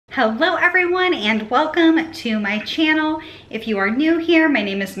Hello everyone and welcome to my channel. If you are new here, my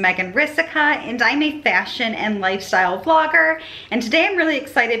name is Megan Risica and I'm a fashion and lifestyle vlogger. And today I'm really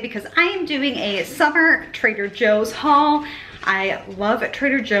excited because I am doing a summer Trader Joe's haul. I love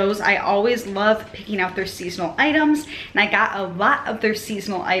Trader Joe's. I always love picking out their seasonal items, and I got a lot of their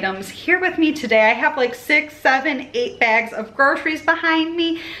seasonal items here with me today. I have like 6, 7, 8 bags of groceries behind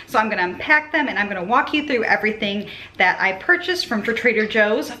me, so I'm gonna unpack them and I'm gonna walk you through everything that I purchased from Trader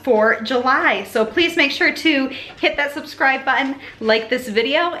Joe's for July. So please make sure to hit that subscribe button, like this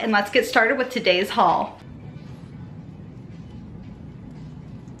video, and let's get started with today's haul.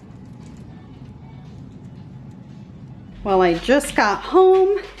 Well, I just got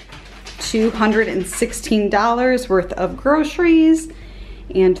home, $216 worth of groceries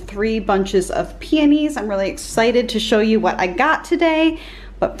and 3 bunches of peonies. I'm really excited to show you what I got today.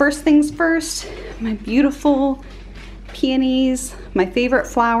 But first things first, my beautiful peonies, my favorite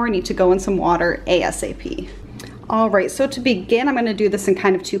flower, need to go in some water ASAP. All right, so to begin, I'm gonna do this in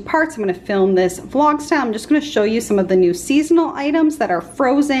kind of 2 parts. I'm gonna film this vlog style. I'm just gonna show you some of the new seasonal items that are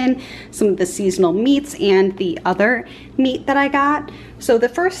frozen, some of the seasonal meats, and the other meat that I got. So the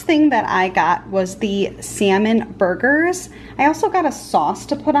first thing that I got was the salmon burgers. I also got a sauce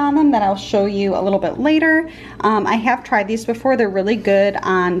to put on them that I'll show you a little bit later. I have tried these before. They're really good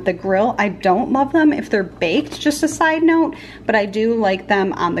on the grill. I don't love them if they're baked, just a side note, but I do like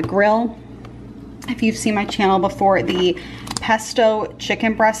them on the grill. If you've seen my channel before, the pesto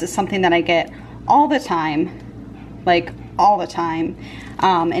chicken breast is something that I get all the time, like all the time.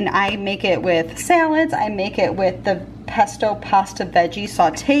 And I make it with salads. I make it with the pesto pasta veggie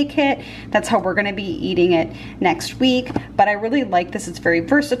saute kit. That's how we're gonna be eating it next week. But I really like this. It's very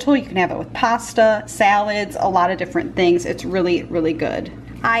versatile. You can have it with pasta, salads, a lot of different things. It's really, really good.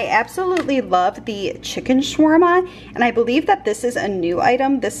 I absolutely love the chicken shawarma, and I believe that this is a new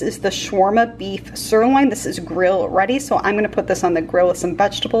item. This is the shawarma beef sirloin. This is grill ready, so I'm gonna put this on the grill with some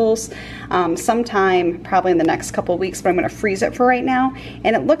vegetables sometime probably in the next couple weeks, but I'm gonna freeze it for right now.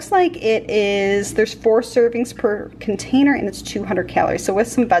 And it looks like there's 4 servings per container and it's 200 calories. So with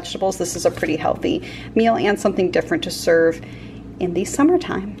some vegetables, this is a pretty healthy meal and something different to serve in the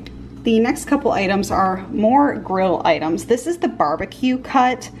summertime. The next couple items are more grill items. This is the barbecue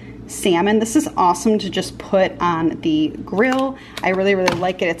cut salmon. This is awesome to just put on the grill. I really, really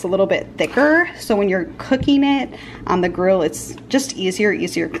like it. It's a little bit thicker, so when you're cooking it on the grill, it's just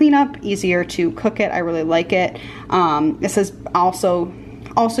easier cleanup, easier to cook it. I really like it. It says also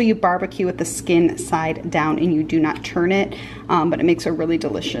you barbecue with the skin side down and you do not turn it, but it makes a really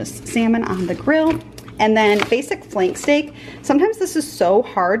delicious salmon on the grill. And then basic flank steak. Sometimes this is so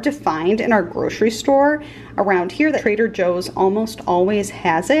hard to find in our grocery store around here that Trader Joe's almost always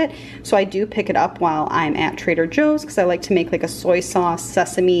has it. So I do pick it up while I'm at Trader Joe's because I like to make like a soy sauce,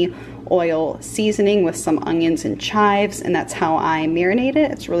 sesame oil seasoning with some onions and chives, and that's how I marinate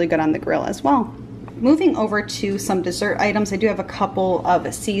it. It's really good on the grill as well. Moving over to some dessert items, I do have a couple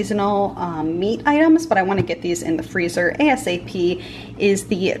of seasonal meat items, but I want to get these in the freezer ASAP. Is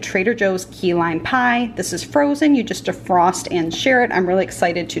the Trader Joe's key lime pie. This is frozen. You just defrost and share it. I'm really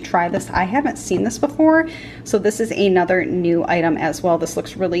excited to try this. I haven't seen this before, so this is another new item as well. This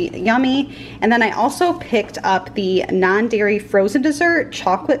looks really yummy. And then I also picked up the non-dairy frozen dessert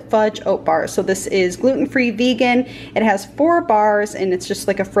chocolate fudge oat bar. So this is gluten-free, vegan. It has 4 bars and it's just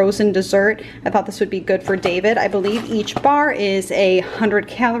like a frozen dessert. I thought this would be good for David. I believe each bar is 100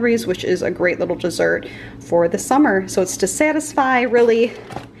 calories, which is a great little dessert for the summer. So it's to satisfy really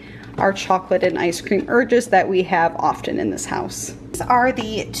our chocolate and ice cream urges that we have often in this house. These are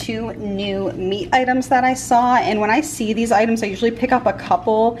the 2 new meat items that I saw, and when I see these items, I usually pick up a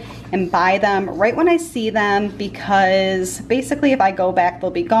couple and buy them right when I see them because basically if I go back, they'll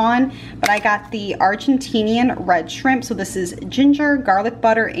be gone. But I got the Argentinian red shrimp. So this is ginger, garlic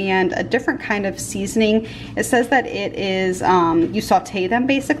butter, and a different kind of seasoning. It says that it is, you saute them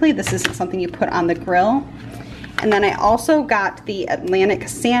basically. This isn't something you put on the grill. And then I also got the Atlantic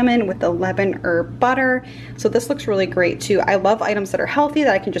salmon with the lemon herb butter. So this looks really great too. I love items that are healthy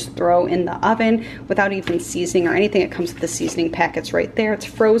that I can just throw in the oven without even seasoning or anything. It comes with the seasoning packets right there. It's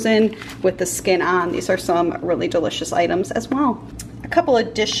frozen with the skin on. These are some really delicious items as well. A couple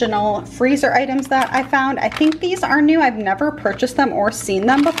additional freezer items that I found. I think these are new. I've never purchased them or seen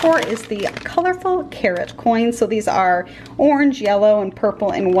them before. Is the colorful carrot coins. So these are orange, yellow, and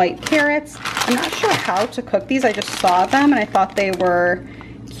purple and white carrots. I'm not sure how to cook these. I just saw them and I thought they were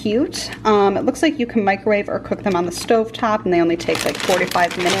cute. It looks like you can microwave or cook them on the stove top, and they only take like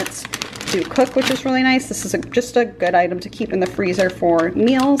 45 minutes to cook, which is really nice. This is just a good item to keep in the freezer for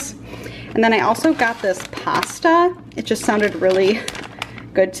meals. And then I also got this pasta. It just sounded really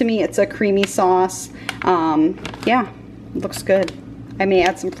good to me. It's a creamy sauce. Yeah, looks good. I may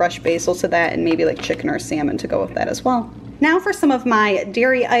add some fresh basil to that and maybe like chicken or salmon to go with that as well. Now for some of my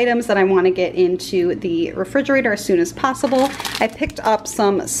dairy items that I want to get into the refrigerator as soon as possible. I picked up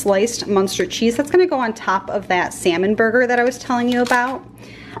some sliced Munster cheese. That's going to go on top of that salmon burger that I was telling you about.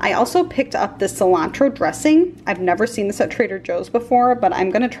 I also picked up the cilantro dressing. I've never seen this at Trader Joe's before, but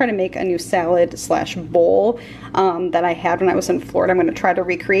I'm going to try to make a new salad slash bowl that I had when I was in Florida. I'm going to try to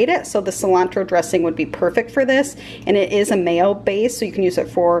recreate it. So the cilantro dressing would be perfect for this. And it is a mayo base, so you can use it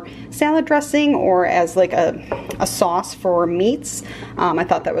for salad dressing or as like a sauce for meats. I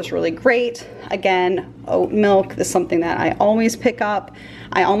thought that was really great. Again, oat milk is something that I always pick up.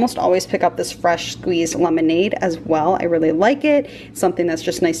 I almost always pick up this fresh squeezed lemonade as well. I really like it. It's something that's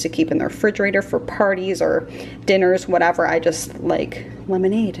just nice to keep in the refrigerator for parties or dinners, whatever. I just like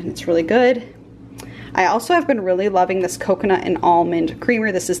lemonade and it's really good. I also have been really loving this coconut and almond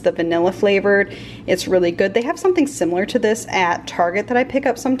creamer. This is the vanilla flavored. It's really good. They have something similar to this at Target that I pick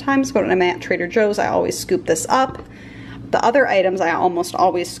up sometimes, but when I'm at Trader Joe's, I always scoop this up. The other items I almost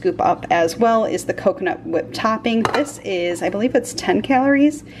always scoop up as well is the coconut whipped topping. This is, I believe it's 10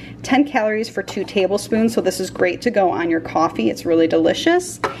 calories. 10 calories for 2 tablespoons, so this is great to go on your coffee. It's really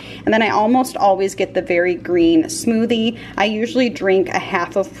delicious. And then I almost always get the Very Green smoothie. I usually drink a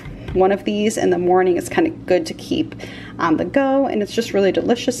half of one of these in the morning. It's kind of good to keep on the go, and it's just really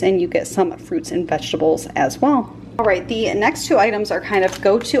delicious, and you get some fruits and vegetables as well. All right, the next 2 items are kind of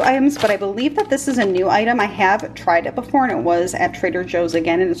go-to items, but I believe that this is a new item. I have tried it before, and it was at Trader Joe's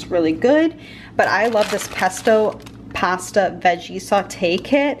again, and it's really good. But I love this pesto pasta veggie saute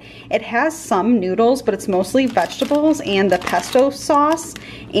kit. It has some noodles, but it's mostly vegetables and the pesto sauce,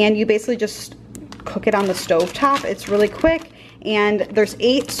 and you basically just cook it on the stove top. It's really quick. And there's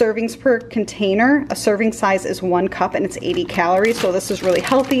 8 servings per container. A serving size is 1 cup and it's 80 calories, so this is really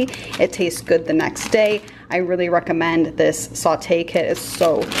healthy. It tastes good the next day. I really recommend this saute kit. It's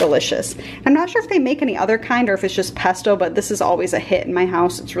so delicious. I'm not sure if they make any other kind or if it's just pesto, but this is always a hit in my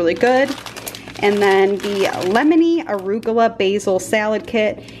house. It's really good. And then the lemony arugula basil salad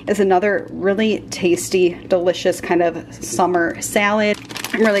kit is another really tasty, delicious kind of summer salad.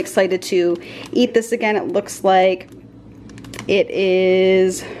 I'm really excited to eat this again. It looks like it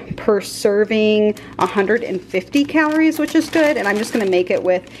is per serving 150 calories, which is good. And I'm just going to make it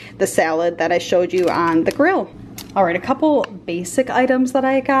with the salad that I showed you on the grill. All right, a couple basic items that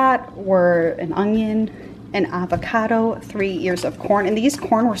I got were an onion, an avocado, 3 ears of corn. And these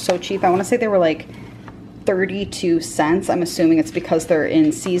corn were so cheap. I want to say they were like 32 cents. I'm assuming it's because they're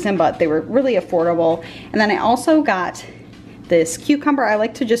in season, but they were really affordable. And then I also got this cucumber. I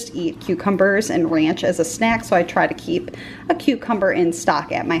like to just eat cucumbers and ranch as a snack, so I try to keep a cucumber in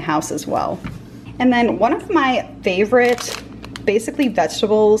stock at my house as well. And then one of my favorite, basically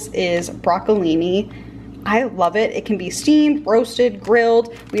vegetables, is broccolini. I love it. It can be steamed, roasted,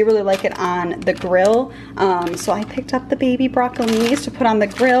 grilled. We really like it on the grill. So I picked up the baby broccolinis to put on the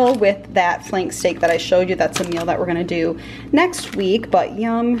grill with that flank steak that I showed you. That's a meal that we're gonna do next week, but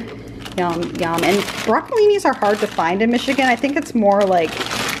yum. Yum, yum. And broccolinis are hard to find in Michigan. I think it's more like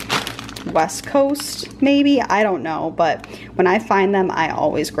West Coast, maybe. I don't know. But when I find them, I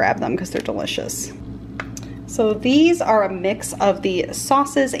always grab them because they're delicious. So these are a mix of the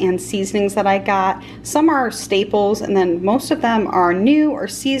sauces and seasonings that I got. Some are staples, and then most of them are new or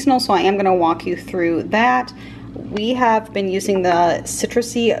seasonal, so I am going to walk you through that. We have been using the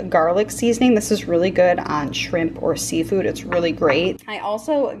citrusy garlic seasoning. This is really good on shrimp or seafood. It's really great. I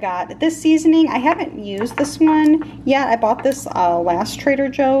also got this seasoning. I haven't used this one yet. I bought this last Trader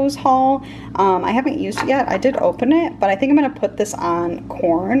Joe's haul. I haven't used it yet. I did open it, but I think I'm going to put this on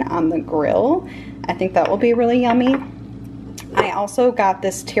corn on the grill. I think that will be really yummy. I also got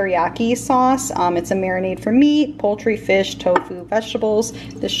this teriyaki sauce. It's a marinade for meat, poultry, fish, tofu, vegetables.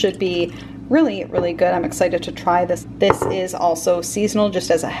 This should be really, really good. I'm excited to try this. This is also seasonal, just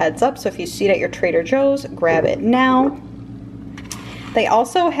as a heads up. So if you see it at your Trader Joe's, grab it now. They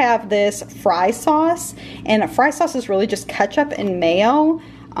also have this fry sauce, and a fry sauce is really just ketchup and mayo.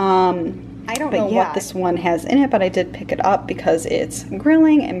 I don't know what this one has in it, but I did pick it up because it's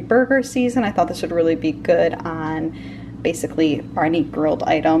grilling and burger season. I thought this would really be good on basically any grilled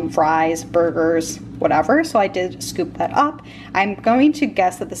item, fries, burgers, whatever. So I did scoop that up. I'm going to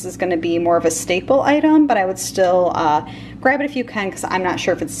guess that this is going to be more of a staple item, but I would still grab it if you can, because I'm not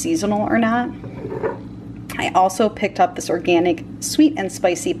sure if it's seasonal or not. I also picked up this organic sweet and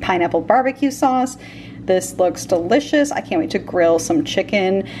spicy pineapple barbecue sauce. This looks delicious. I can't wait to grill some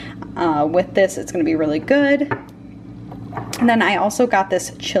chicken with this. It's going to be really good. And then I also got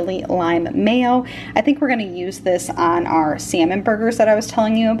this chili lime mayo. I think we're gonna use this on our salmon burgers that I was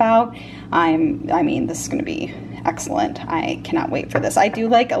telling you about. I mean, this is gonna be excellent. I cannot wait for this. I do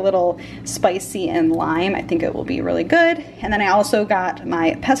like a little spicy and lime. I think it will be really good. And then I also got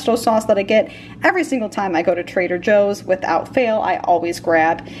my pesto sauce that I get every single time I go to Trader Joe's. Without fail, I always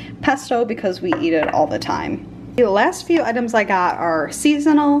grab pesto because we eat it all the time. The last few items I got are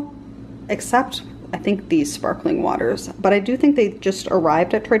seasonal, except I think these sparkling waters, but I do think they just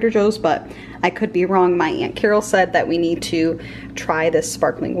arrived at Trader Joe's, but I could be wrong. My Aunt Carol said that we need to try this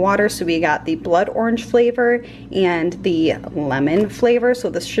sparkling water. So we got the blood orange flavor and the lemon flavor. So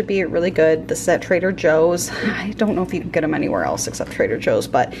this should be really good. This is at Trader Joe's. I don't know if you can get them anywhere else except Trader Joe's,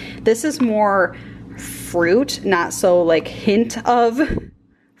 but this is more fruit, not so like hint of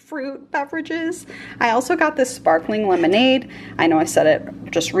fruit beverages. I also got this sparkling lemonade. I know I said it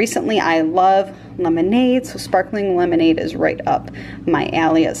just recently. I love lemonade, so sparkling lemonade is right up my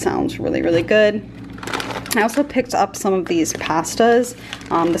alley. It sounds really, really good. I also picked up some of these pastas.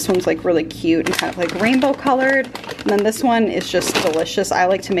 This one's like really cute and kind of like rainbow colored. And then this one is just delicious. I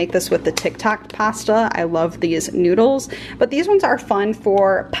like to make this with the TikTok pasta. I love these noodles, but these ones are fun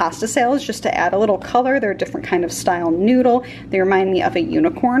for pasta salads just to add a little color. They're a different kind of style noodle. They remind me of a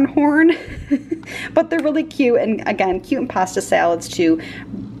unicorn horn, but they're really cute. And again, cute in pasta salads to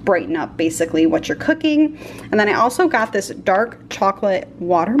brighten up basically what you're cooking. And then I also got this dark chocolate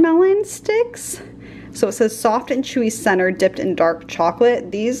watermelon sticks. So it says soft and chewy center dipped in dark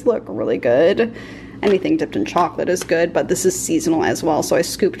chocolate. These look really good. Anything dipped in chocolate is good, but this is seasonal as well, so I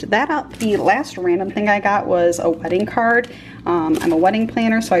scooped that up. The last random thing I got was a wedding card. I'm a wedding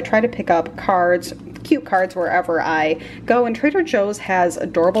planner, so I try to pick up cards, cute cards wherever I go, and Trader Joe's has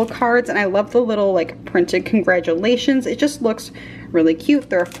adorable cards, and I love the little like printed congratulations. It just looks really cute.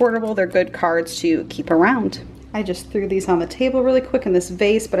 They're affordable. They're good cards to keep around. I just threw these on the table really quick in this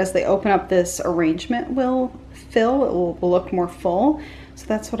vase, but as they open up, this arrangement will fill. It will look more full. So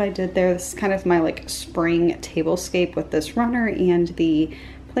that's what I did there. This is kind of my like spring tablescape with this runner and the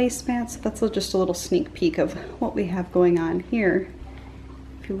placemat. So that's just a little sneak peek of what we have going on here.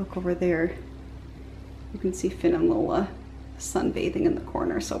 If you look over there, you can see Finn and Lola sunbathing in the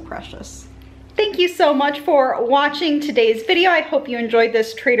corner. So precious. Thank you so much for watching today's video. I hope you enjoyed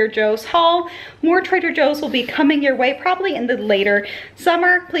this Trader Joe's haul. More Trader Joe's will be coming your way probably in the later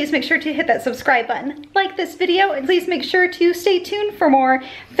summer. Please make sure to hit that subscribe button, like this video, and please make sure to stay tuned for more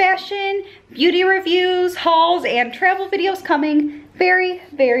fashion, beauty reviews, hauls, and travel videos coming very,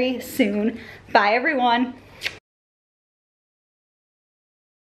 very soon. Bye everyone.